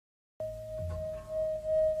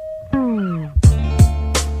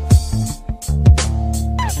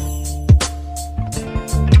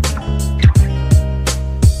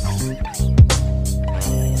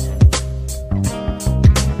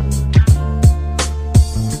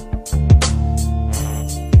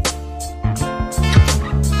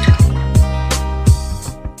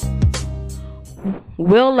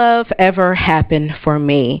will love ever happen for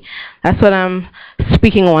me? That's what I'm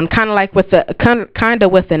speaking on, kind of like with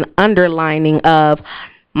an underlining of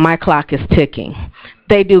my clock is ticking.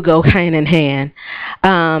 They do go hand in hand.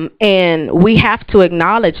 And we have to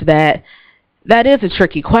acknowledge that that is a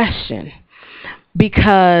tricky question,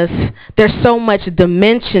 because there's so much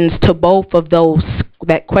dimensions to both of those,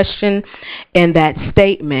 that question and that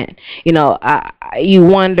statement. You know, you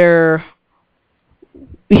wonder,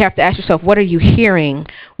 you have to ask yourself, what are you hearing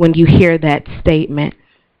when you hear that statement,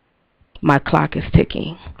 my clock is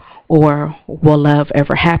ticking, or will love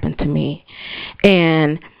ever happen to me?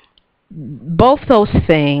 And both those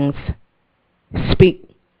things speak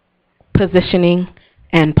positioning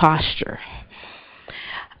and posture.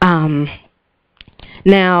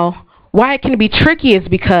 Now, why it can be tricky is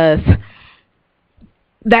because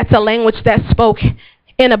that's a language that's spoke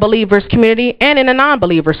in a believer's community and in a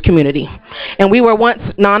non-believer's community. And we were once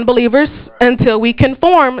non-believers until we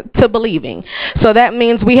conformed to believing. So that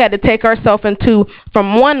means we had to take ourselves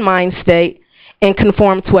from one mind state and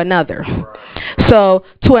conform to another. So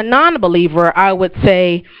to a non-believer, I would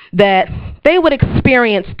say that they would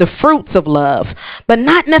experience the fruits of love, but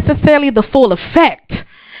not necessarily the full effect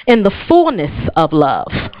and the fullness of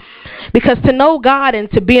love. Because to know God and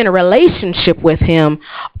to be in a relationship with Him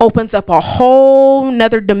opens up a whole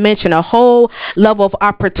nother dimension, a whole level of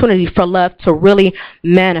opportunity for love to really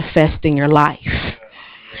manifest in your life.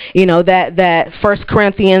 You know, that 1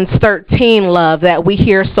 Corinthians 13 love that we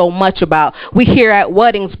hear so much about. We hear at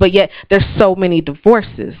weddings, but yet there's so many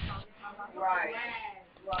divorces.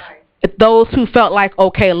 Those who felt like,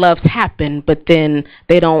 okay, love's happened, but then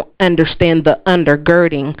they don't understand the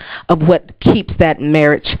undergirding of what keeps that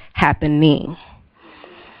marriage happening.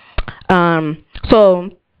 So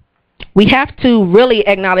we have to really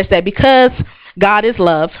acknowledge that because God is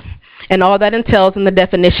love and all that entails in the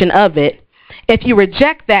definition of it, if you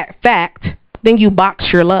reject that fact, then you box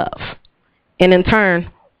your love, and in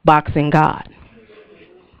turn, boxing God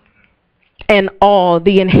and all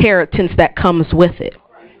the inheritance that comes with it.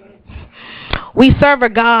 We serve a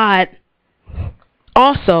God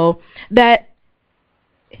also that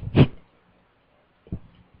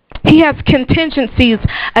He has contingencies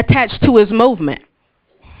attached to His movement.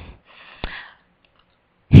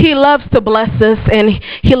 He loves to bless us and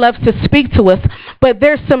He loves to speak to us, but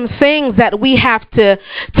there's some things that we have to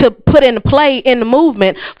put in play in the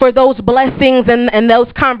movement for those blessings and those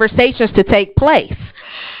conversations to take place.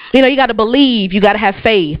 You know, you got to believe, you got to have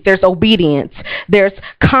faith. There's obedience. There's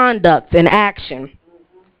conduct and action.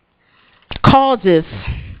 Causes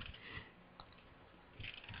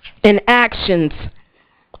and actions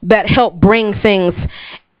that help bring things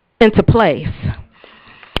into place.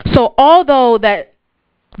 So although that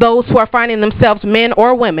those who are finding themselves men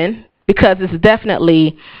or women, because it's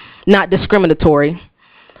definitely not discriminatory,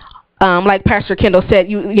 like Pastor Kendall said,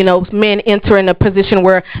 you know, men enter in a position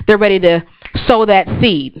where they're ready to sow that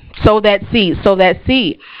seed.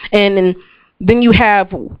 And then you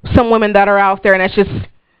have some women that are out there and that's just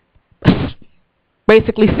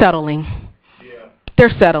basically settling. Yeah. They're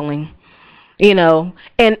settling, you know,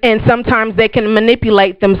 and sometimes they can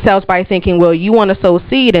manipulate themselves by thinking, well, you want to sow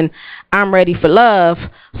seed and I'm ready for love,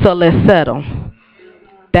 so let's settle.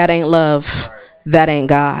 That ain't love. That ain't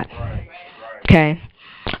God. Okay?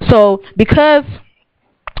 So because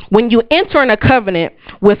when you enter in a covenant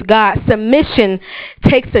with God, submission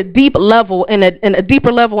takes a deep level and a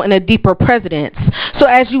deeper level and a deeper precedence. So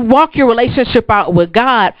as you walk your relationship out with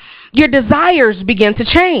God, your desires begin to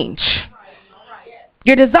change.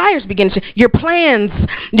 Your desires begin to change. Your plans,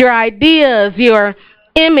 your ideas, your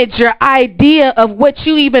image, your idea of what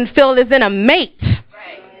you even feel is in a mate.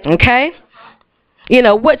 Okay? You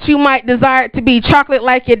know, what you might desire to be chocolate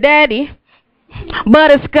like your daddy,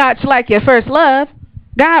 butterscotch like your first love,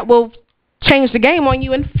 God will change the game on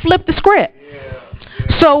you and flip the script.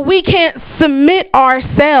 So we can't submit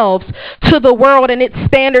ourselves to the world and its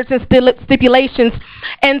standards and stipulations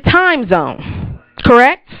and time zone.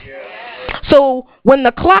 Correct? So when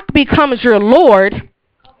the clock becomes your Lord,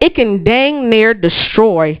 it can dang near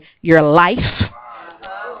destroy your life,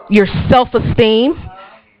 your self-esteem,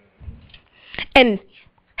 and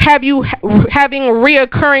have you having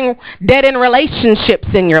reoccurring dead-end relationships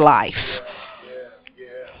in your life.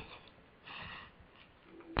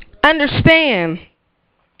 Understand,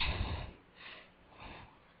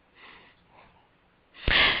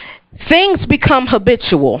 things become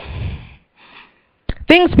habitual.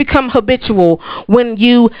 Things become habitual when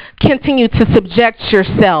you continue to subject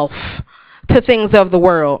yourself to things of the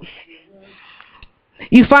world.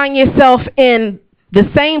 You find yourself in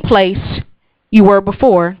the same place you were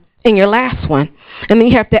before in your last one. And then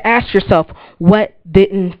you have to ask yourself, what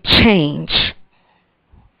didn't change?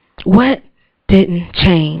 What didn't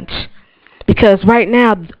change? Because right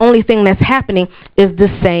now, the only thing that's happening is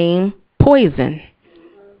the same poison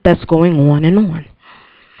that's going on and on.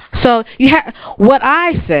 So you have what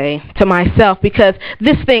I say to myself, because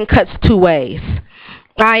this thing cuts two ways.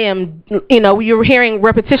 I am, you're hearing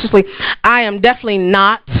repetitiously, I am definitely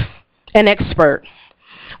not an expert,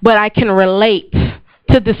 but I can relate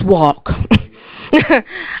to this walk.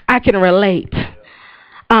 I can relate.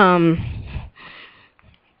 I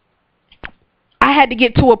had to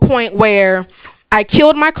get to a point where I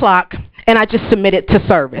killed my clock and I just submitted to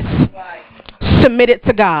service. Submitted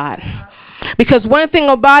to God. Because one thing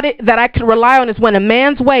about it that I can rely on is when a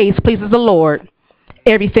man's ways pleases the Lord,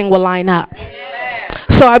 everything will line up.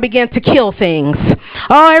 So I began to kill things.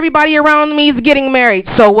 Oh, everybody around me is getting married.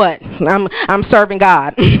 So what? I'm serving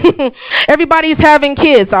God. Everybody's having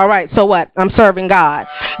kids. All right. So what? I'm serving God.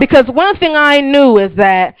 Because one thing I knew is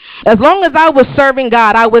that as long as I was serving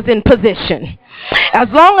God, I was in position. As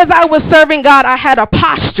long as I was serving God, I had a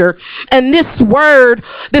posture. And this word,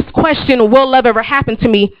 this question, will love ever happen to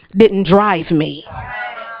me, didn't drive me.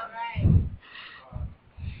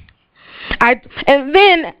 And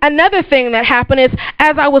then another thing that happened is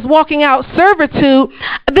as I was walking out servitude,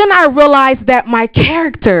 then I realized that my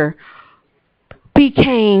character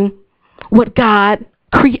became what God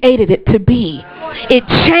created it to be. It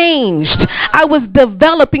changed. I was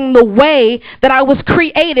developing the way that I was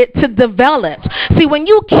created to develop. See, when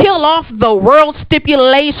you kill off the world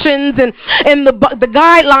stipulations and the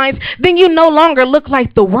guidelines, then you no longer look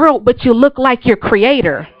like the world, but you look like your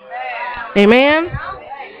creator. Amen?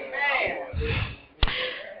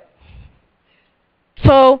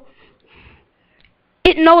 So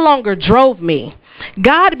it no longer drove me.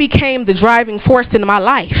 God became the driving force in my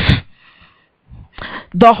life.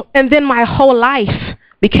 And then my whole life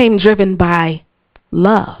became driven by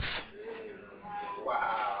love.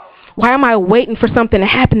 Why am I waiting for something to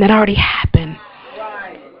happen that already happened?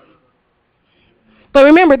 But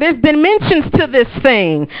remember, there's dimensions to this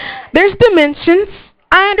thing. There's dimensions.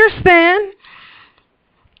 I understand.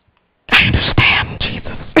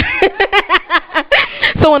 Jesus.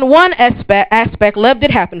 So in one aspect, love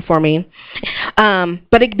did happen for me,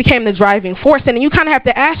 but it became the driving force. And you kind of have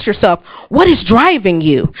to ask yourself, what is driving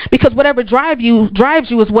you? Because whatever drives you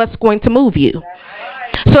is what's going to move you.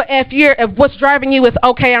 So if what's driving you is,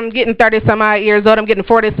 okay, I'm getting 30-some-odd years old, I'm getting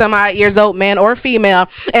 40-some-odd years old, man or female,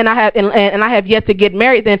 and I have yet to get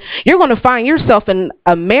married, then you're going to find yourself in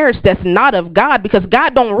a marriage that's not of God, because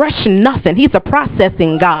God don't rush nothing. He's a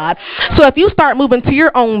processing God. So if you start moving to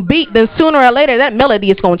your own beat, then sooner or later that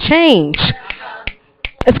melody is going to change.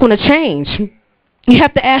 It's going to change. You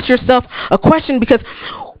have to ask yourself a question, because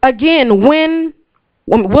again, when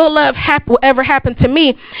will love ever happen to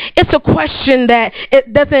me? It's a question that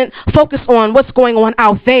it doesn't focus on what's going on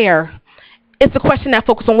out there. It's a question that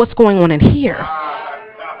focuses on what's going on in here.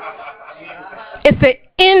 It's an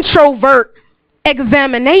introvert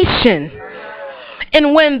examination.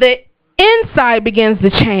 And when the inside begins to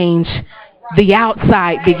change, the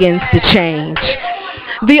outside begins to change.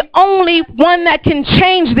 The only one that can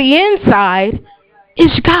change the inside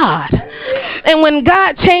is God. And when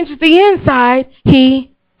God changes the inside,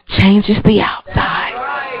 He changes the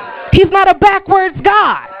outside. He's not a backwards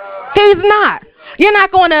God. He's not. You're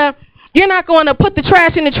not going to put the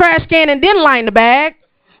trash in the trash can and then line the bag.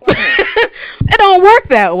 It don't work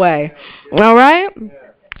that way. All right?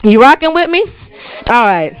 You rocking with me? All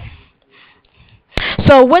right.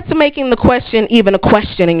 So what's making the question even a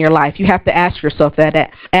question in your life? You have to ask yourself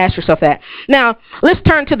that. Now, let's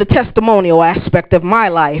turn to the testimonial aspect of my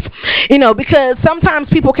life. Because sometimes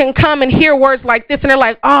people can come and hear words like this and they're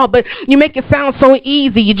like, oh, but you make it sound so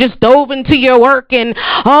easy. You just dove into your work and,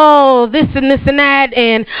 oh, this and this and that.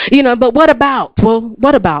 And, but what about? Well,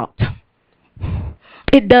 what about?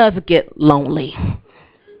 It does get lonely.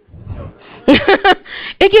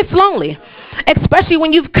 It gets lonely. Especially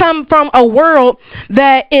when you've come from a world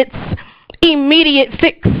that it's immediate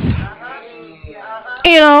fix.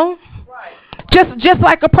 Just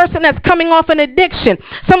like a person that's coming off an addiction.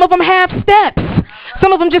 Some of them have steps.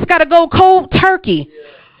 Some of them just got to go cold turkey.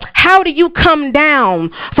 How do you come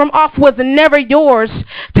down from off what's never yours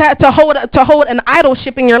to hold an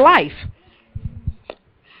idolship in your life?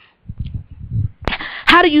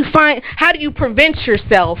 How do you prevent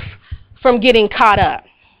yourself from getting caught up?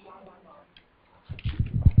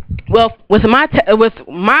 Well, with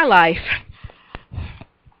my life,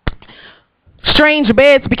 strange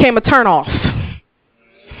beds became a turnoff.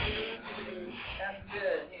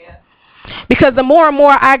 Because the more and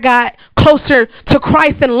more I got closer to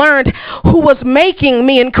Christ and learned who was making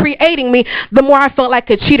me and creating me, the more I felt like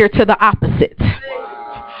a cheater to the opposite.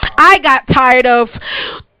 I got tired of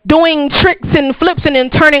doing tricks and flips and then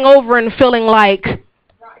turning over and feeling like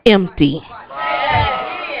empty.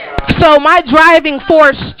 So my driving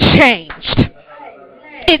force changed.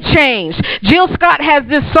 It changed. Jill Scott has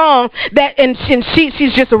this song that, and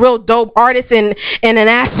she's just a real dope artist in an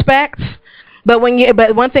aspect. But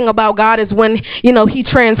one thing about God is when, you know, he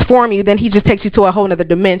transforms you, then he just takes you to a whole other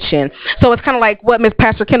dimension. So it's kind of like what Miss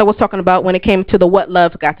Pastor Kendall was talking about when it came to the what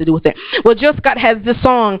love got to do with it. Well, Jill Scott has this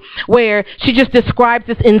song where she just describes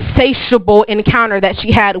this insatiable encounter that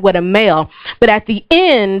she had with a male. But at the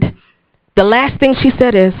end, the last thing she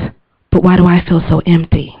said is, but why do I feel so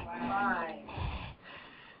empty?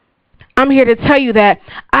 I'm here to tell you that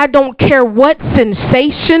I don't care what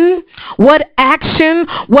sensation, what action,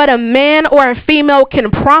 what a man or a female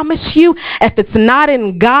can promise you. If it's not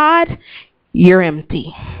in God, you're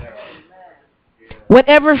empty.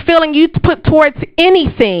 Whatever feeling you put towards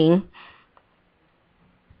anything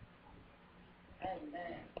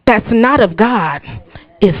that's not of God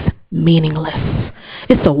is meaningless.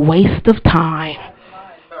 It's a waste of time.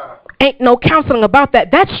 Ain't no counseling about that.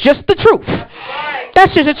 That's just the truth.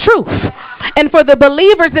 That's just the truth. And for the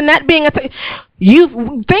believers in that being,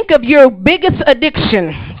 you think of your biggest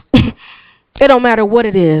addiction. It don't matter what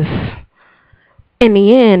it is. In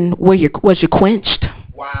the end, was you quenched?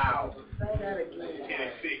 Wow.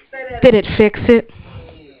 Did it fix it?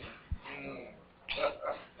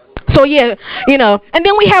 So yeah, you know, and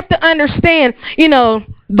then we have to understand, you know,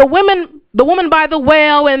 the woman by the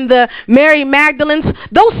well and the Mary Magdalenes,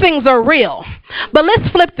 those things are real. But let's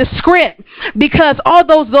flip the script, because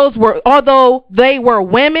although they were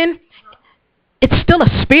women, it's still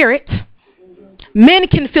a spirit. Men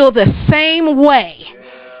can feel the same way.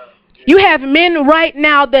 You have men right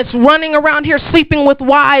now that's running around here sleeping with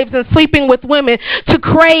wives and sleeping with women to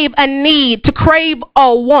crave a need, to crave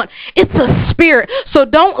a want. It's a spirit. So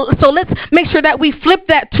let's make sure that we flip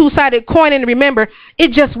that two-sided coin and remember,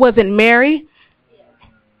 it just wasn't Mary.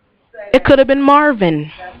 It could have been Marvin.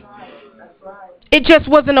 It just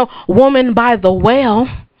wasn't a woman by the well.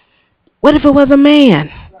 What if it was a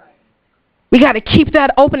man? We got to keep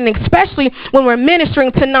that open, especially when we're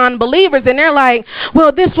ministering to non-believers and they're like,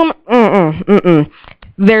 well, this woman,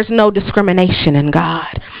 There's no discrimination in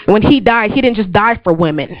God. When he died, he didn't just die for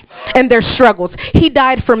women and their struggles. He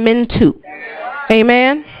died for men too.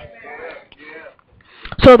 Amen?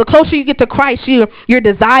 So the closer you get to Christ, your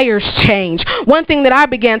desires change. One thing that I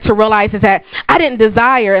began to realize is that I didn't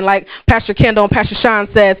desire, and like Pastor Kendall and Pastor Sean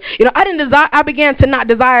says, you know, I began to not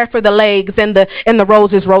desire for the legs and the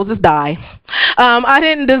roses. Roses die. I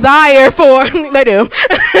didn't desire for they do.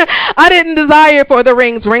 I didn't desire for the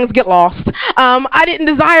rings. Rings get lost. I didn't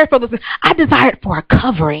desire for those. I desired for a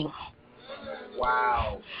covering.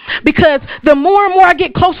 Wow. Because the more and more I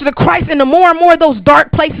get closer to Christ and more those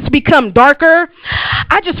dark places become darker,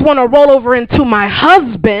 I just want to roll over into my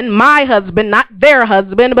husband, not their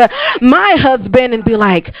husband, but my husband, and be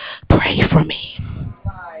like, pray for me.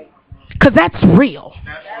 Because that's real.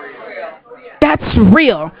 That's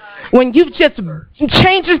real. When you've just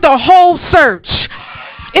changes the whole search.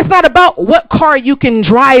 It's not about what car you can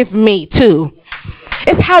drive me to.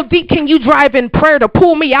 It's how deep can you drive in prayer to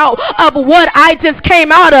pull me out of what I just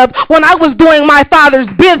came out of when I was doing my Father's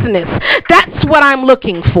business. That's what I'm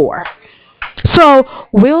looking for. So,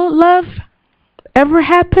 will love ever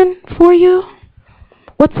happen for you?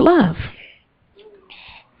 What's love?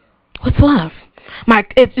 What's love?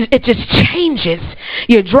 It just changes.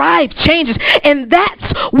 Your drive changes. And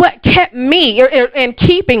that's what kept me and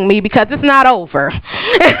keeping me, because it's not over.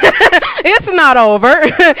 It's not over.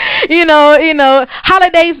 You know,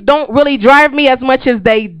 holidays don't really drive me as much as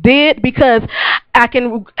they did, because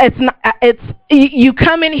you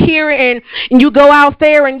come in here and you go out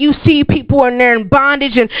there and you see people and they're in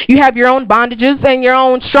bondage, and you have your own bondages and your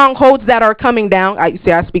own strongholds that are coming down. I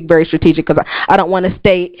speak very strategic because I don't want to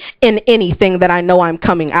stay in anything that I know I'm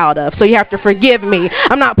coming out of. So you have to forgive me.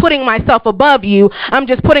 I'm not putting myself above you. I'm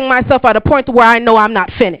just putting myself at a point where I know I'm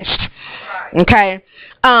not finished. Okay?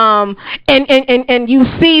 And you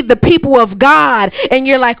see the people of God, and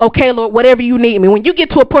you're like, okay, Lord, whatever you need me. When you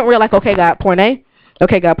get to a point where you're like, okay, God, point A,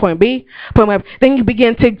 okay, God, point B, point B, then you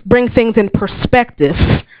begin to bring things in perspective.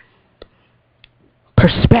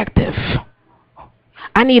 Perspective.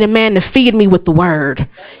 I need a man to feed me with the word.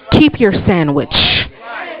 Keep your sandwich.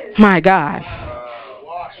 My God.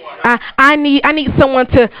 I need someone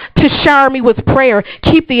to shower me with prayer.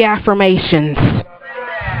 Keep the affirmations.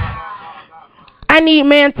 I need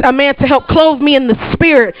a man to help clothe me in the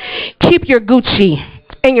spirit. Keep your Gucci.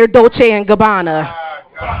 in your Dolce and Gabbana.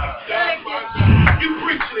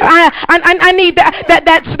 I need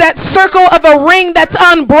that circle of a ring that's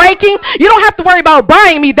unbreaking. You don't have to worry about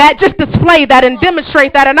buying me that. Just display that and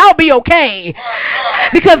demonstrate that, and I'll be okay.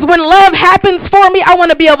 Because when love happens for me, I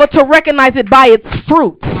want to be able to recognize it by its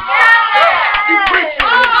fruit.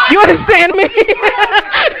 You understand me?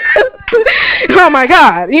 Oh my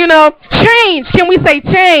God. You know, change. Can we say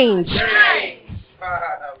change?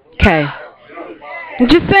 Okay. I'm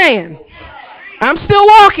just saying. I'm still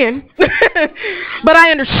walking. But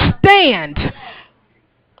I understand.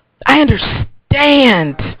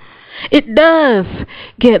 It does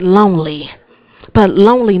get lonely. But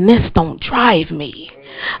loneliness don't drive me.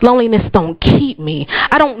 Loneliness don't keep me.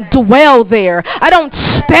 I don't dwell there. I don't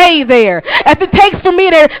stay there. If it takes for me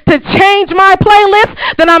to change my playlist,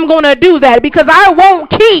 then I'm going to do that, because I won't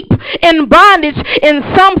keep in bondage in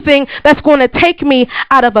something that's going to take me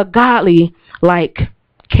out of a godly-like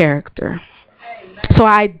character. So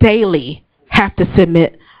I daily have to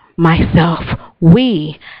submit myself.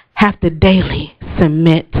 We have to daily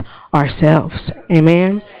submit ourselves.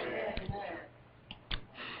 Amen.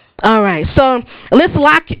 All right, so let's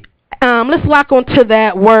lock onto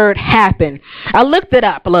that word happen. I looked it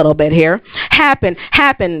up a little bit here. Happen,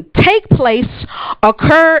 take place,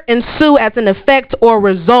 occur, ensue as an effect or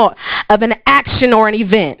result of an action or an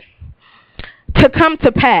event. To come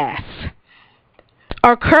to pass,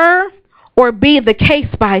 occur, or be the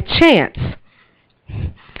case by chance.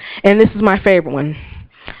 And this is my favorite one.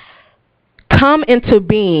 Come into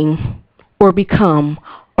being or become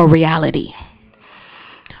a reality.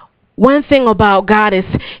 One thing about God is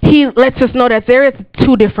he lets us know that there is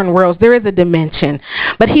two different worlds. There is a dimension.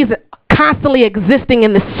 But he's constantly existing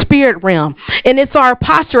in the spirit realm. And it's our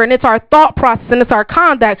posture and it's our thought process and it's our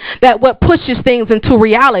conduct that what pushes things into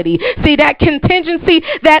reality. See, that contingency,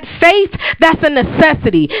 that faith, that's a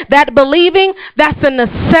necessity. That believing, that's a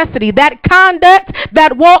necessity. That conduct,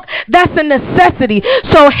 that walk, that's a necessity.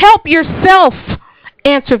 So help yourself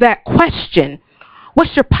answer that question.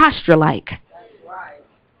 What's your posture like?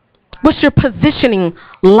 What's your positioning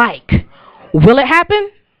like? Will it happen?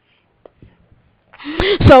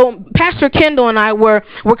 So Pastor Kendall and I were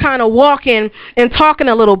kind of walking and talking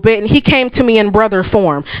a little bit, and he came to me in brother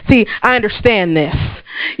form. See, I understand this.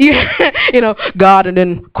 You know, God and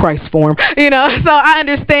then Christ form. You know, so I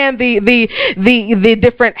understand the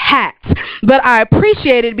different hats. But I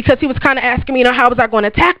appreciate it because he was kind of asking me, you know, how was I going to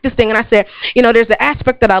attack this thing? And I said, you know, there's an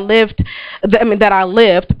aspect that I lived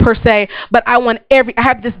per se, but I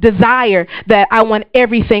have this desire that I want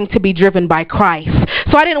everything to be driven by Christ.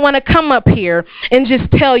 So I didn't want to come up here and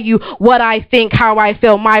just tell you what I think, how I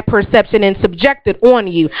feel, my perception, and subject it on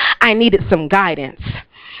you. I needed some guidance.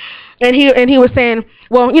 And he was saying,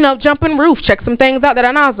 well, you know, jump in roof, check some things out.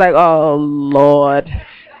 And I was like, oh, Lord.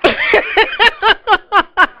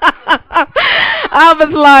 I was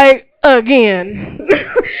like, again.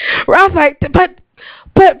 I was like, but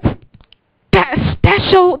that's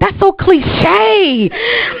so cliche.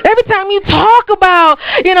 Every time you talk about,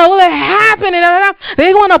 you know, what happened,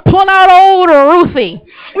 they want to pull out old Ruthie.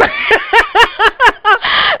 You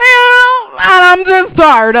know, and I'm just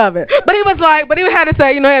tired of it. But he had to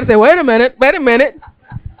say, wait a minute.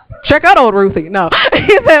 Check out old Ruthie. No.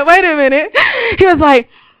 He said, wait a minute. He was like,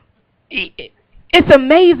 it's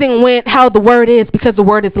amazing how the word is, because the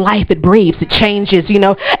word is life. It breathes. It changes, you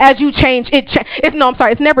know. As you change,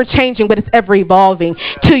 it's never changing, but it's ever evolving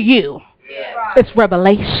to you. It's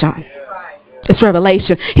revelation. It's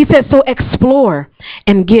revelation. He said, so explore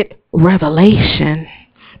and get revelation.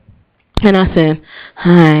 And I said,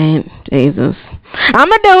 all right, Jesus, I'm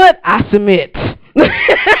going to do it. I submit.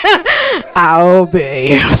 I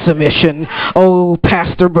obey. Submission. Oh,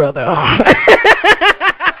 pastor brother.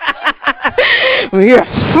 Yes.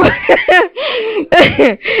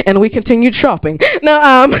 And we continued shopping. No,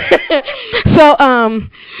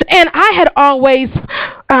 and I had always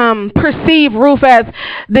perceived Ruth as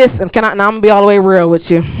this, and I'm gonna be all the way real with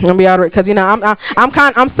you. I'm gonna be all right, because you know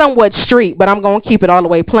I'm somewhat street, but I'm gonna keep it all the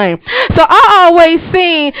way plain. So I always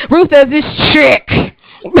seen Ruth as this chick in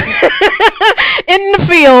the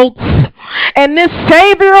fields, and this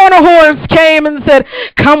savior on a horse came and said,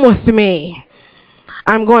 "Come with me.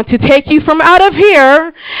 I'm going to take you from out of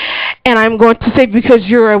here, and I'm going to say, because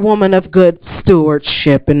you're a woman of good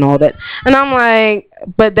stewardship and all that." And I'm like,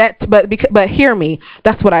 but hear me.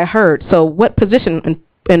 That's what I heard. So what position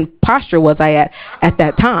and posture was I at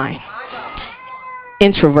that time?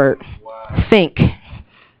 Introvert. Think.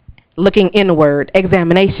 Looking inward.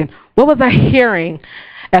 Examination. What was I hearing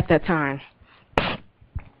at that time?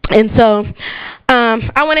 And so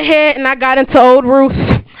I went ahead and I got into old Ruth.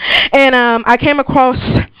 And I came across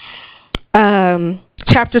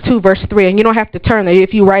chapter 2, verse 3, and you don't have to turn there.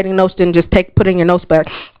 If you're writing notes, then just put in your notes. But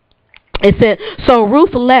it said, so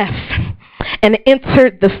Ruth left and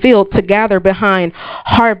entered the field to gather behind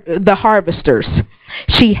the harvesters.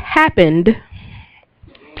 She happened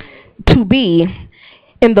to be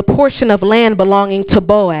in the portion of land belonging to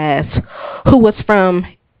Boaz, who was from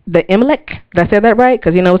the Elimelech. Did I say that right?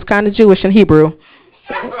 Because, it's kind of Jewish in Hebrew.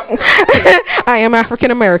 I am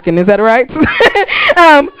African American. Is that right?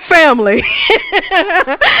 Family.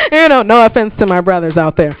 No offense to my brothers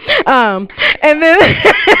out there. And then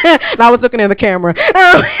I was looking at the camera.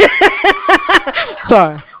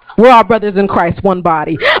 Sorry. We're all brothers in Christ, one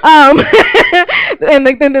body. And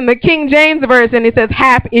then the King James version, it says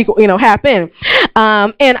hap equal, happen.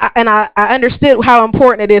 And I understood how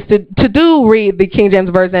important it is to read the King James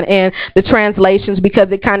version and the translations,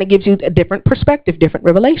 because it kind of gives you a different perspective, different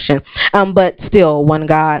revelation. But still one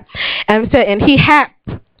God. And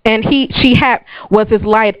she was his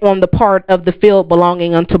light on the part of the field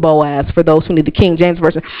belonging unto Boaz, for those who need the King James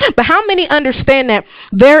version. But how many understand that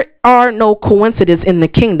there are no coincidences in the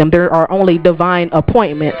kingdom? There are only divine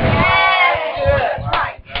appointments.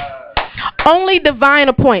 Only divine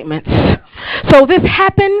appointments. So this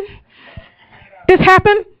happened. It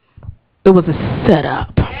was a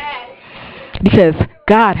setup. Because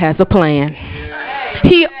God has a plan.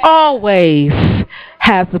 He always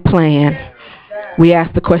has a plan. We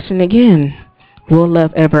ask the question again, will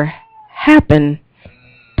love ever happen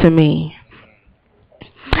to me?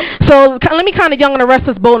 So let me kind of Young and the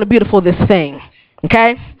Restless, Bold and the Beautiful this thing,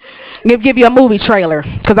 okay? Give you a movie trailer,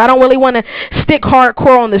 because I don't really want to stick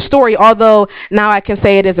hardcore on the story, although now I can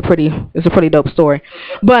say it's a pretty dope story.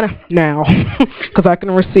 But now, because I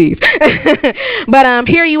can receive. But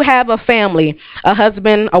here you have a family, a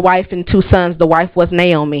husband, a wife, and 2 sons. The wife was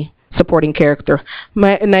Naomi. Supporting character,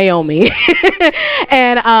 Naomi.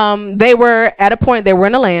 And they were at a point, they were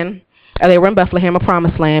in a land, they were in Bethlehem, a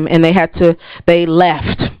promised land, and they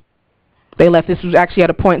left. This was actually at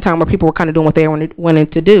a point in time where people were kind of doing what they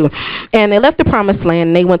wanted to do. And they left the promised land,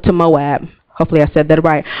 and they went to Moab. Hopefully I said that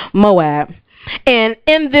right. Moab. And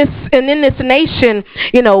in this nation,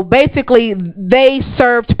 basically they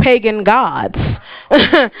served pagan gods.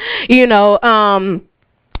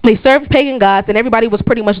 They served pagan gods, and everybody was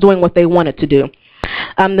pretty much doing what they wanted to do.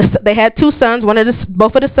 They had 2 sons.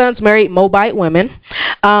 Both of the sons married Moabite women,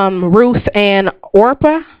 Ruth and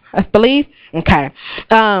Orpah, I believe. Okay.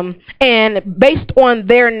 And based on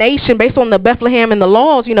their nation, based on the Bethlehem and the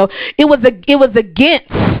laws, it was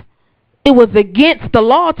against the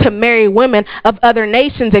law to marry women of other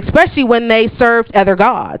nations, especially when they served other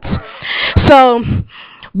gods. So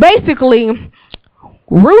basically,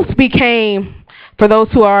 Ruth became, for those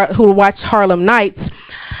who watch Harlem Nights,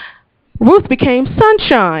 Ruth became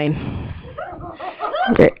Sunshine.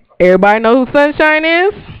 Everybody know who Sunshine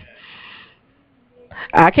is?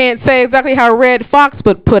 I can't say exactly how Red Fox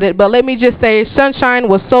would put it, but let me just say Sunshine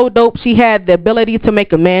was so dope she had the ability to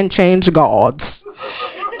make a man change gods.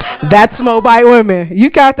 That's Moabite women.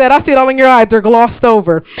 You got that? I see it all in your eyes. They're glossed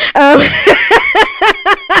over. And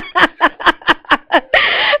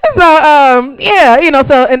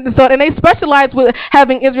they specialize with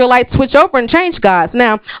having Israelites switch over and change gods.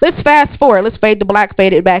 Now, let's fast forward. Let's fade to black,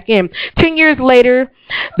 fade it back in. 10 years later,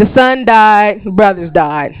 the son died, the brothers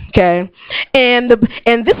died, okay? And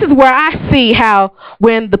this is where I see how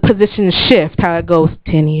when the positions shift, how it goes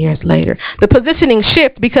 10 years later. The positioning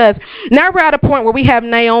shift, because now we're at a point where we have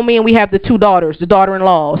Naomi and we have the 2 daughters, the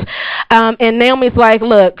daughter-in-laws. And Naomi's like,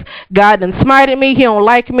 look, God done smited me. He don't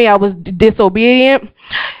like me. I was disobedient.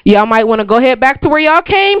 Y'all might want to go ahead back to where y'all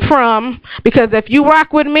came from, because if you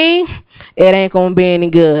rock with me, it ain't going to be any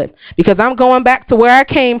good, because I'm going back to where I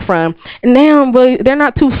came from. And now they're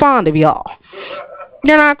not too fond of y'all.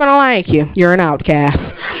 They're not going to like you. You're an outcast.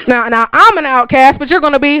 Now I'm an outcast, but you're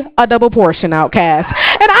going to be a double portion outcast.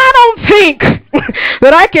 And I don't think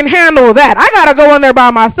that I can handle that. I got to go in there by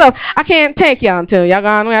myself. I can't take y'all until y'all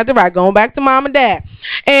going to have to ride, going back to mom and dad.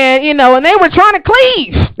 And, and they were trying to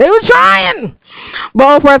cleave. They were trying.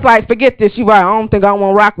 Both was like, forget this. You right. I don't think I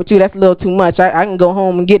want to rock with you. That's a little too much. I can go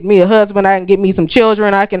home and get me a husband. I can get me some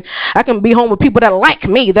children. I can be home with people that like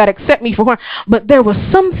me, that accept me for who. But there was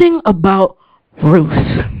something about Ruth.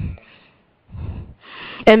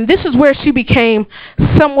 And this is where she became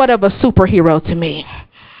somewhat of a superhero to me,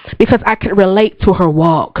 because I could relate to her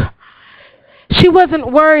walk. She wasn't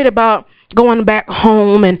worried about going back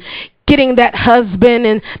home and getting that husband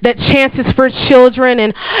and that chances for children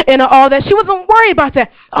and all that. She wasn't worried about that.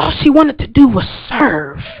 All she wanted to do was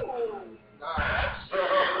serve.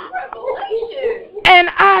 And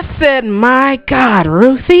I said, my God,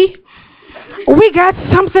 Ruthie, we got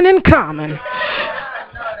something in common.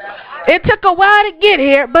 It took a while to get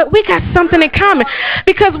here, but we got something in common.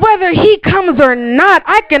 Because whether he comes or not,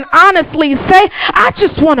 I can honestly say, I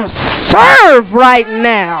just want to serve right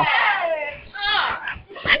now.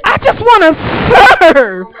 I just want to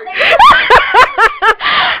serve.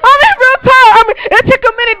 Real talk. It took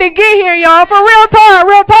a minute to get here, y'all. For real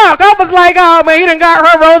talk. I was like, oh, man, you done got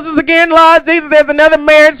her roses again, Lord Jesus. There's another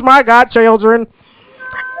marriage. My God, children.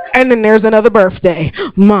 And then there's another birthday.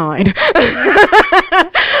 Mine. You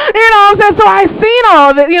know what I'm saying? So I've seen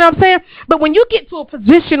all that, you know what I'm saying? But when you get to a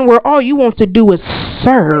position where all you want to do is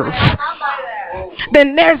serve,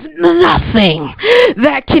 then there's nothing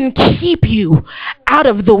that can keep you out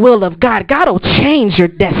of the will of God. God will change your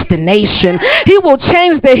destination. He will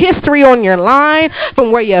change the history on your line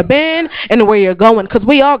from where you've been and where you're going, because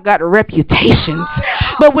we all got reputations.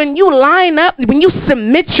 But when you line up, when you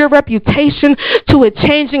submit your reputation to a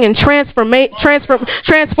changing and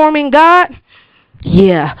transforming God,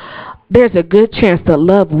 yeah, there's a good chance that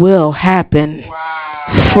love will happen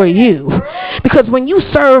for you. Because when you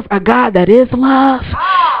serve a God that is love,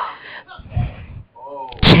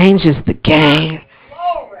 changes the game.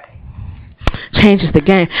 Changes the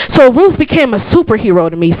game. So Ruth became a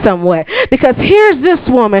superhero to me somewhat. Because here's this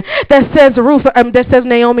woman that says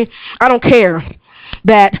Naomi, I don't care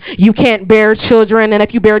that you can't bear children, and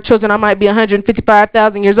if you bear children, I might be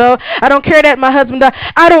 155,000 years old. I don't care that my husband died.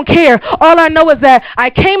 I don't care. All I know is that I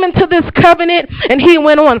came into this covenant, and he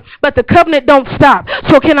went on, but the covenant don't stop.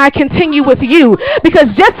 So can I continue with you? Because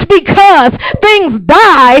just because things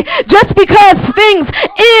die, just because things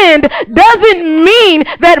end, doesn't mean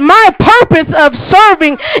that my purpose of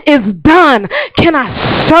serving is done. Can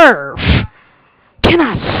I serve? Can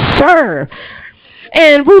I serve?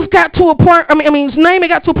 And Ruth got to a point, Naomi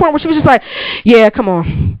got to a point where she was just like, yeah, come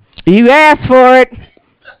on. You asked for it.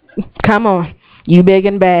 Come on. You big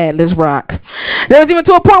and bad. Let's rock. There was even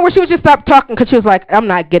to a point where she was just stopped talking because she was like, I'm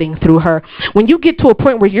not getting through her. When you get to a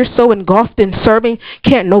point where you're so engulfed in serving,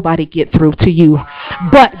 can't nobody get through to you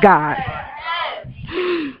but God.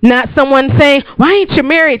 Not someone saying, why ain't you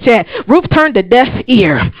married yet? Ruth turned a deaf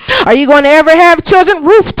ear. Are you going to ever have children?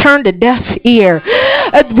 Ruth turned a deaf ear.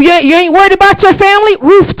 You ain't worried about your family?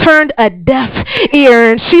 Ruth turned a deaf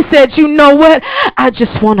ear. And she said, you know what? I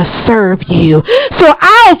just want to serve you. So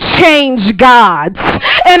I'll change God's.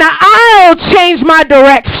 And I'll change my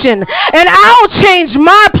direction. And I'll change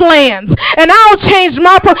my plans. And I'll change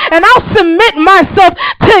my and I'll submit myself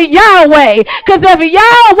to Yahweh. Because if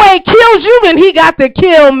Yahweh kills you, then he got to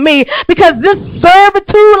kill me. Because this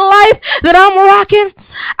servitude life that I'm rocking,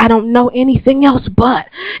 I don't know anything else but.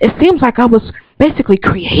 It seems like I was basically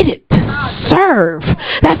created to serve.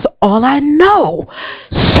 That's all I know.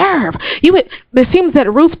 Serve. It seems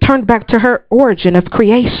that Ruth turned back to her origin of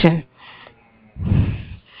creation.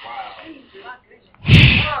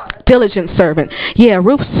 Diligent servant. Yeah,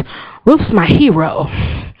 Ruth's my hero.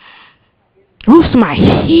 Ruth's my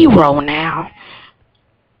hero now.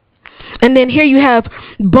 And then here you have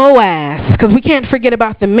Boaz, because we can't forget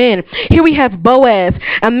about the men. Here we have Boaz,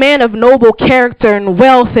 a man of noble character and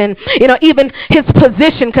wealth, and even his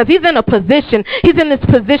position, because he's in this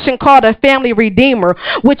position called a family redeemer,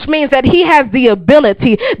 which means that he has the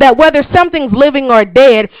ability that whether something's living or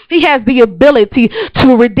dead, he has the ability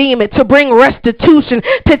to redeem it, to bring restitution,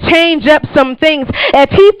 to change up some things.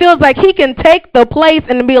 If he feels like he can take the place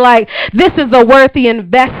and be like, this is a worthy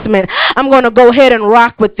investment, I'm going to go ahead and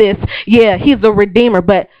rock with this. Yeah, he's a redeemer.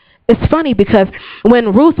 But it's funny because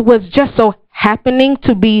when Ruth was just so happening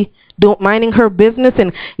to be minding her business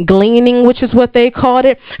and gleaning, which is what they called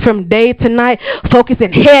it, from day to night,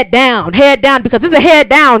 focusing head down, because it's a head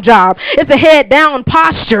down job. It's a head down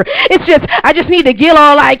posture. It's just, I just need to get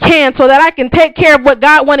all I can so that I can take care of what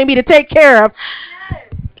God wanted me to take care of.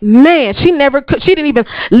 Man, she didn't even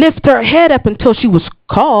lift her head up until she was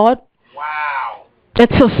called. Wow.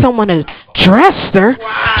 Until someone addressed her.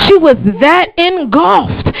 Wow. She was that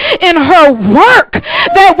engulfed in her work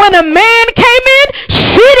that when a man came in,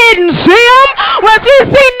 she didn't see him. When she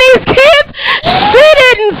seen these kids, she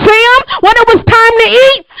didn't see him. When it was time to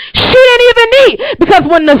eat, she didn't even eat. Because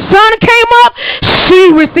when the sun came up,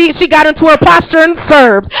 she got into her posture and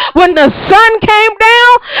served. When the sun came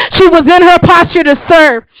down, she was in her posture to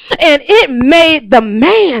serve. And it made the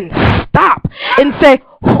man stop and say,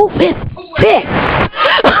 who is this?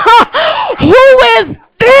 Who is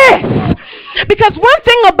this? Because one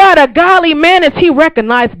thing about a godly man is he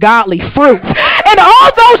recognized godly fruit. And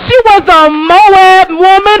although she was a Moab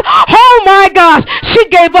woman, oh my gosh, she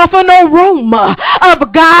gave off an aroma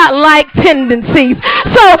of God-like tendencies.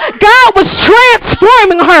 So God was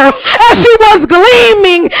transforming her as she was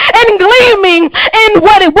gleaming in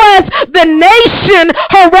what it was. The nation,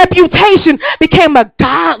 her reputation became a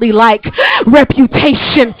godly-like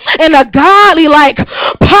reputation and a godly-like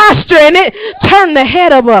posture, and it turned the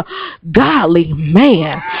head of a godly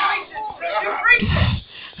man.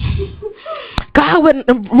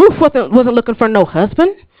 Ruth wasn't looking for no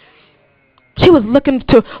husband. She was looking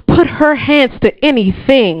to put her hands to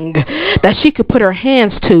anything that she could put her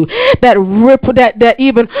hands to that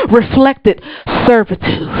even reflected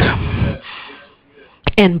servitude.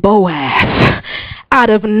 And Boaz, out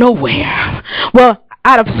of nowhere,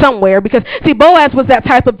 out of somewhere, because see, Boaz was that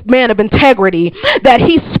type of man of integrity that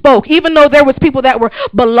he spoke. Even though there was people that were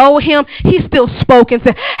below him, he still spoke and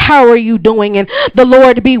said, how are you doing? And the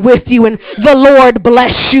Lord be with you, and the Lord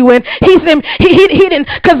bless you. And he didn't,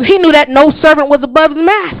 because he knew that no servant was above his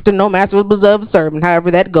master. No master was above a servant. However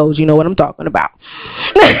that goes, you know what I'm talking about.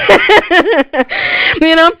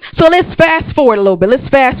 You know, so let's fast forward a little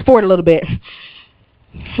bit.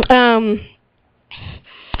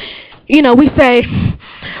 You know, we say,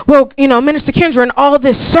 well, you know, Minister Kendra and all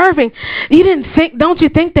this serving, don't you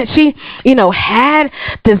think that she, you know, had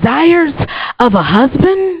desires of a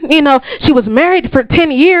husband? You know, she was married for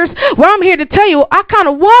 10 years. Well, I'm here to tell you, I kind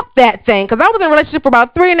of walked that thing, because I was in a relationship for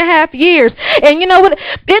about 3.5 years. And you know what?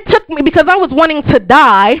 It took me, because I was wanting to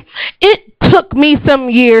die, it took me some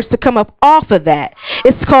years to come up off of that.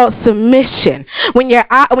 It's called submission. When your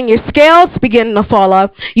scales begin to fall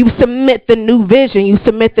off, you submit the new vision. You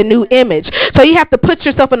submit the new image. So you have to put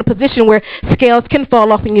yourself in a position where scales can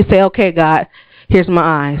fall off and you say, okay, God, here's my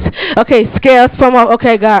eyes. Okay, scales fall off.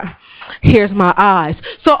 Okay, God, here's my eyes.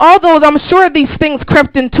 So although I'm sure these things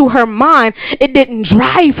crept into her mind, it didn't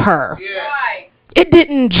drive her. Yeah. It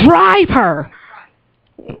didn't drive her.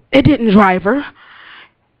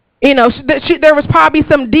 You know, there was probably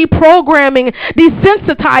some deprogramming,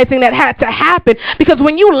 desensitizing that had to happen, because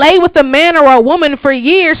when you lay with a man or a woman for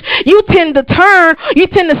years, you tend to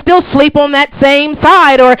still sleep on that same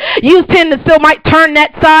side, or you tend to still might turn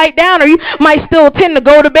that side down, or you might still tend to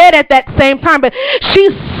go to bed at that same time. But she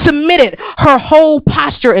submitted her whole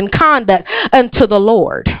posture and conduct unto the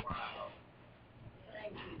Lord.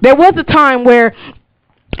 There was a time where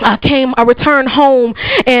I returned home,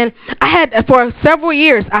 and for several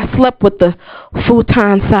years, I slept with the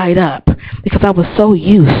futon side up, because I was so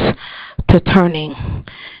used to turning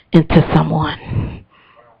into someone.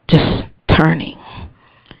 Just turning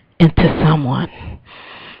into someone.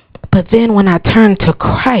 But then when I turned to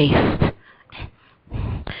Christ,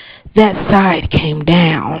 that side came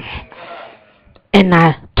down. And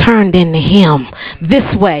I turned into him this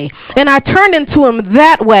way. And I turned into him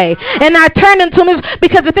that way. And I turned into him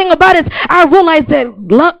because the thing about it is, I realized that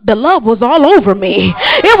the love was all over me.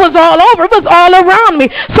 It was all over. It was all around me.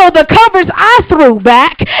 So the covers I threw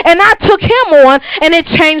back, and I took him on, and it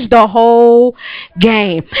changed the whole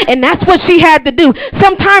game. And that's what she had to do.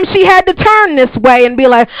 Sometimes she had to turn this way and be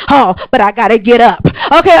like, oh, but I got to get up.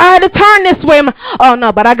 Okay, I had to turn this way. Oh,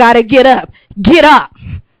 no, but I got to get up. Get up.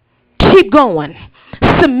 Keep going.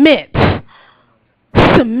 Submit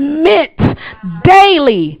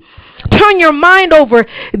daily. Turn your mind over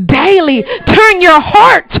daily. Turn your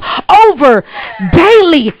heart over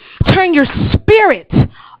daily. Turn your spirit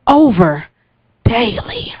over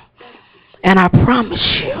daily. And I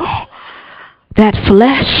promise you, that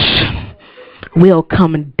flesh will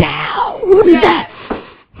come down.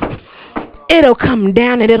 It'll come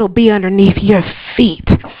down, and it'll be underneath your feet.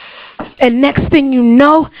 And next thing you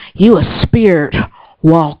know, you a spirit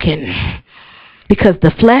walking. Because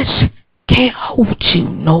the flesh can't hold you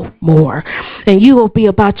no more. And you will be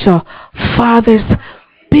about your Father's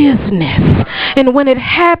business. And when it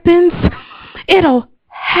happens, it'll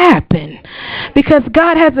happen. Because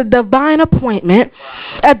God has a divine appointment,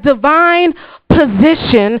 a divine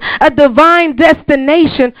position, a divine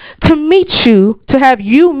destination to meet you, to have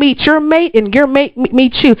you meet your mate and your mate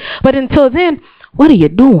meet you. But until then, what are you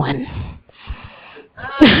doing?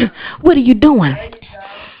 What are you doing?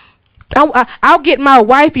 I'll get my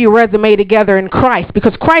wifey resume together in Christ,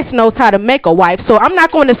 because Christ knows how to make a wife. So I'm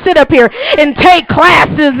not going to sit up here and take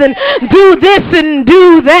classes and do this and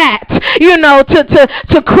do that, you know,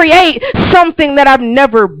 to create something that I've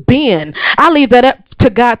never been. I leave that up to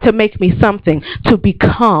God to make me something, to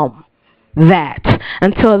become that.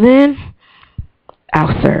 Until then,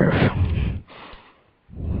 I'll serve.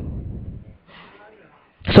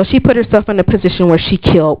 So she put herself in a position where she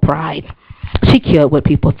killed pride. She killed what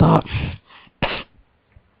people thought.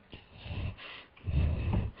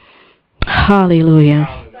 Hallelujah.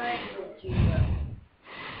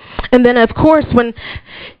 And then, of course, when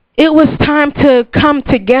it was time to come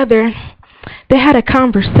together, they had a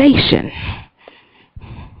conversation.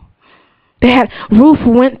 Ruth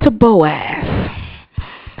went to Boaz.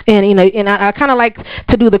 And, I kind of like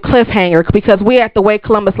to do the cliffhanger because we at the Way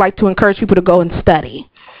Columbus like to encourage people to go and study.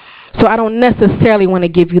 So I don't necessarily want to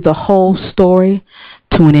give you the whole story.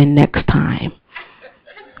 Tune in next time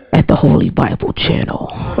at the Holy Bible Channel.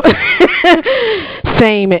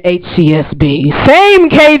 Same at HCSB. Same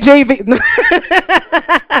KJV.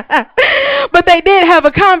 But they did have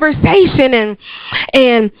a conversation,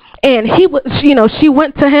 and he was, she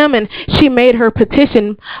went to him and she made her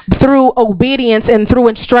petition through obedience and through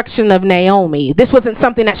instruction of Naomi. This wasn't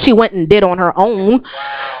something that she went and did on her own.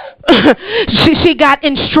 She got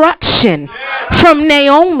instruction from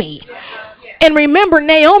Naomi. And remember,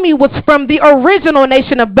 Naomi was from the original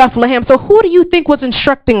nation of Bethlehem. So who do you think was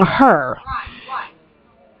instructing her?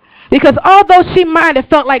 Because although she might have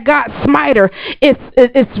felt like God smite her,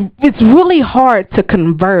 it's really hard to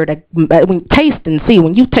convert. Taste and see.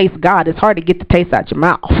 When you taste God, it's hard to get the taste out your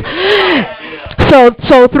mouth.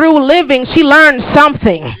 So through living, she learned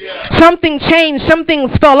something. Something changed. Some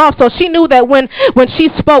things fell off. So she knew that when she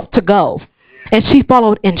spoke to go, and she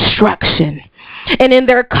followed instruction. And in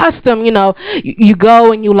their custom, you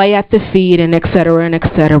go and you lay at the feet and et cetera and et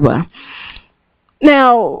cetera.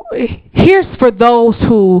 Now, here's for those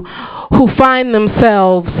who find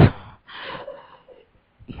themselves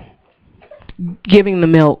giving the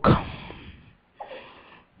milk.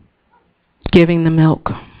 Giving the milk.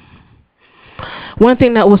 One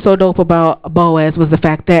thing that was so dope about Boaz was the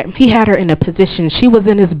fact that he had her in a position, she was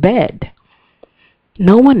in his bed.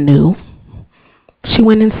 No one knew. She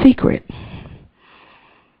went in secret.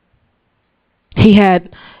 He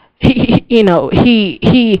had her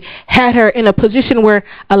in a position where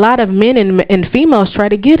a lot of men and females try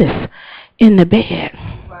to get us in the bed.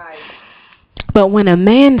 Right. But when a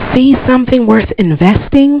man sees something worth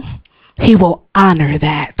investing, he will honor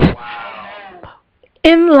that. Wow.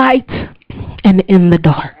 In light and in the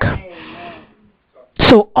dark. Amen.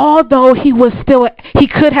 So although he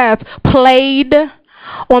could have played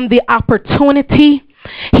on the opportunity,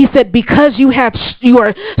 he said, because you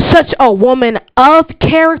are such a woman of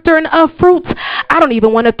character and of fruits, I don't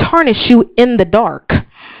even want to tarnish you in the dark.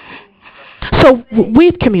 So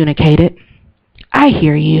we've communicated. I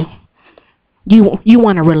hear you. You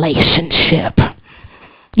want a relationship.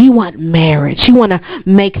 You want marriage. You want to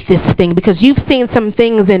make this thing because you've seen some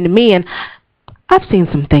things in me and I've seen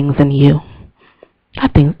some things in you.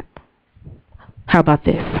 How about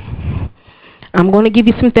this? I'm going to give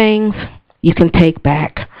you some things you can take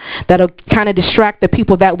back. That'll kind of distract the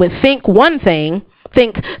people that would think one thing,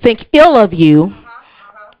 think ill of you,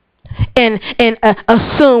 and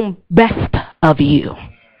assume best of you.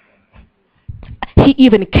 He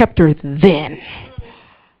even kept her then.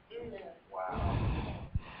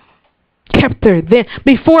 Kept her then.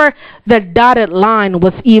 Before the dotted line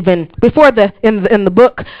was even, before in the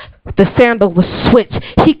book, the sandal was switched,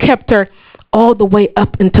 he kept her all the way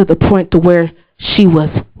up until the point to where she was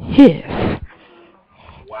his.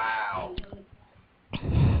 Wow.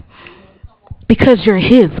 Because you're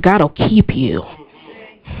his, God will keep you.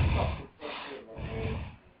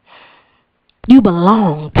 You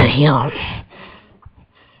belong to him.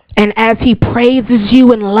 And as he praises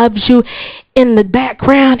you and loves you in the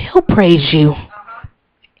background, he'll praise you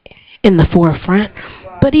in the forefront.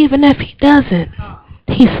 But even if he doesn't,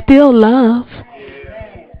 he still loves.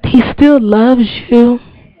 He still loves you.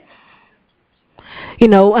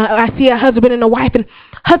 I see a husband and a wife, and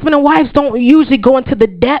husband and wives don't usually go into the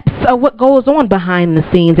depths of what goes on behind the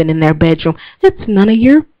scenes and in their bedroom. It's none of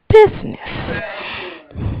your business.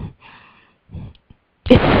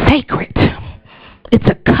 It's sacred. It's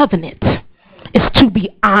a covenant. It's to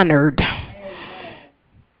be honored.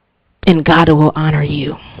 And God will honor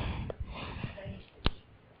you.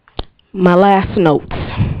 My last notes.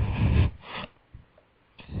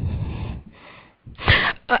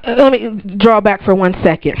 Let me draw back for 1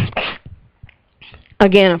 second.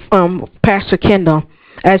 Again, Pastor Kendall,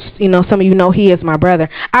 as some of you know, he is my brother.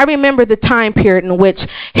 I remember the time period in which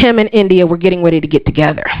him and India were getting ready to get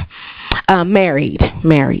together. Married.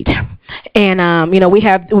 And, we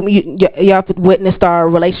have, you have witnessed our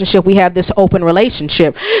relationship. We have this open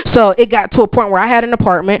relationship. So it got to a point where I had an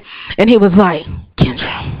apartment, and he was like,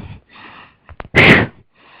 Kendra,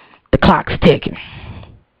 the clock's ticking.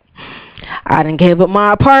 I done gave up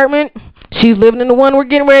my apartment. She's living in the one we're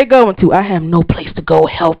getting ready to go into. I have no place to go.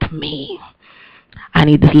 Help me. I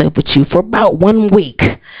need to live with you for about 1 week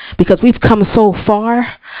because we've come so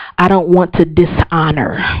far. I don't want to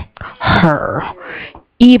dishonor her.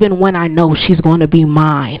 Even when I know she's going to be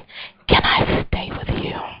mine. Can I stay with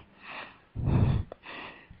you?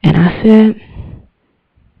 And I said,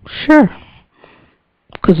 sure.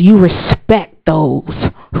 Because you respect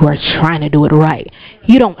those who are trying to do it right.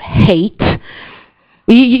 You don't hate.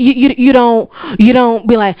 You don't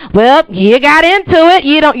be like, well, you got into it.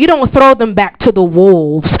 You don't throw them back to the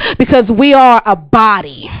wolves, because we are a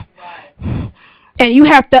body. And you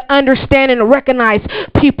have to understand and recognize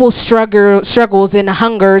people's struggles and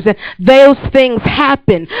hungers, and those things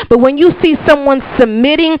happen. But when you see someone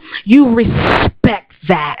submitting, you respect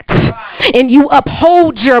that. And you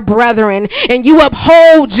uphold your brethren, and you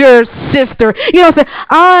uphold your sister. You don't say,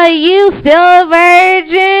 are you still a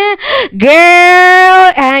virgin,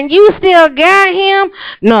 girl, and you still got him?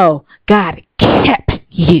 No, God kept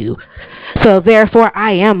you. So therefore,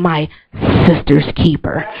 I am my sister's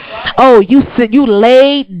keeper. Oh, you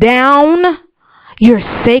laid down your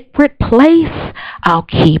sacred place. I'll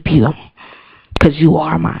keep you, because you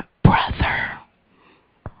are my brother.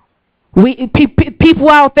 People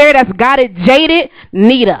out there that's got it jaded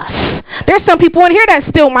need us. There's some people in here that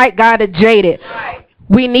still might got it jaded.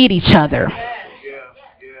 We need each other.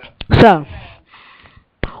 So,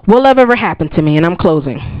 will love ever happen to me? And I'm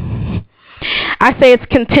closing. I say it's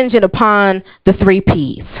contingent upon the 3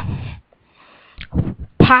 P's.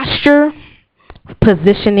 Posture,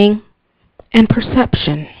 positioning, and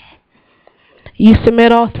perception. You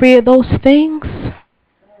submit all 3 of those things,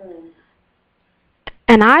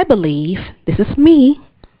 and I believe, this is me,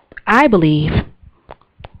 I believe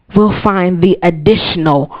we'll find the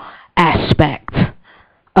additional aspect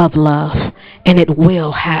of love, and it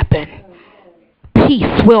will happen.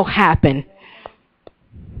 Peace will happen.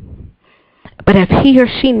 But if he or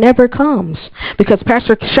she never comes, because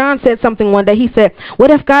Pastor Sean said something one day, he said,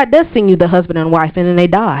 what if God does send you the husband and wife and then they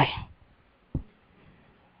die?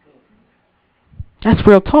 That's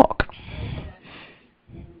real talk.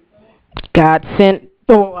 God sent,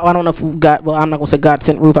 I don't know if God, well, I'm not going to say God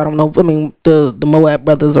sent Ruth. I don't know. I mean, the Moab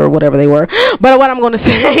brothers or whatever they were. But what I'm going to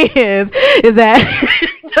say is that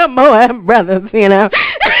the Moab brothers, you know.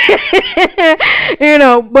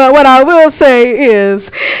 But what I will say is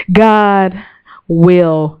God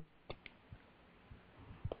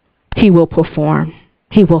He will perform.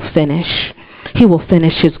 He will finish. He will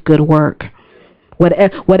finish his good work.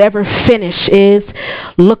 Whatever finish is,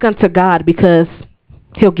 look unto God, because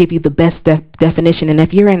he'll give you the best definition. And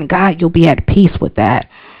if you're in God, you'll be at peace with that.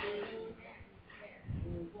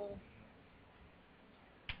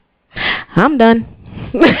 I'm done.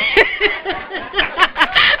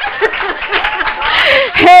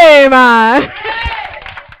 Hey, man.